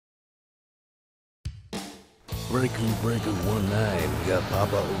Breaker 19, we got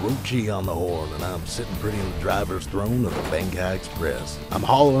Papa Orochi on the horn, and I'm sitting pretty in the driver's throne of the Bankai Express. I'm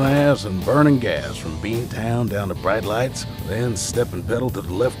hauling ass and burning gas from Beantown down to Bright Lights, then stepping pedal to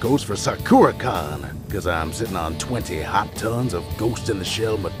the left coast for Sakura-Con, because I'm sitting on 20 hot tons of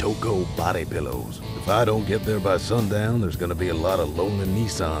Ghost-in-the-Shell Motoko body pillows. If I don't get there by sundown, there's gonna be a lot of lonely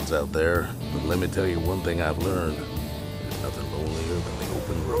Nissans out there, but let me tell you one thing I've learned. There's nothing lonelier than the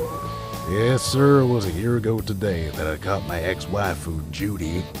open road. Yes, sir, it was a year ago today that I caught my ex-waifu,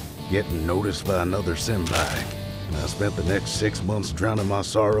 Judy, getting noticed by another senpai. And I spent the next 6 months drowning my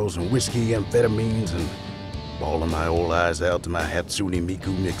sorrows in whiskey, amphetamines, and bawling my old eyes out to my Hatsune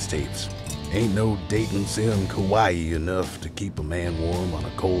Miku mixtapes. Ain't no dating sim kawaii enough to keep a man warm on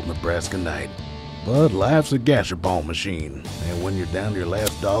a cold Nebraska night. But life's a gashapon machine, and when you're down to your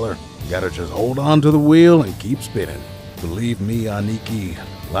last dollar, you gotta just hold on to the wheel and keep spinning. Believe me, Aniki,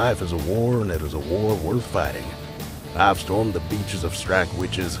 life is a war, and it is a war worth fighting. I've stormed the beaches of Strike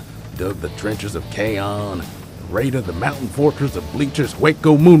Witches, dug the trenches of Kaon, raided the mountain fortress of Bleacher's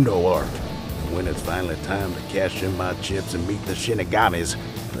Hueco Mundo Arc. And when it's finally time to cash in my chips and meet the Shinigamis,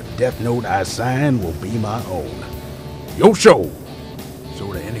 the death note I sign will be my own. Yosho!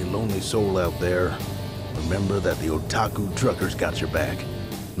 So to any lonely soul out there, remember that the Otaku truckers got your back.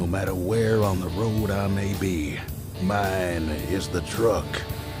 No matter where on the road I may be, mine is the truck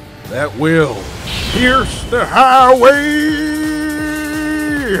that will pierce the highway!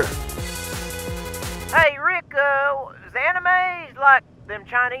 Hey, Rick, is anime like them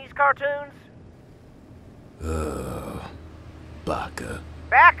Chinese cartoons? Baka.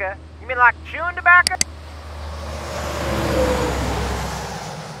 Bacca? You mean like chewing tobacco?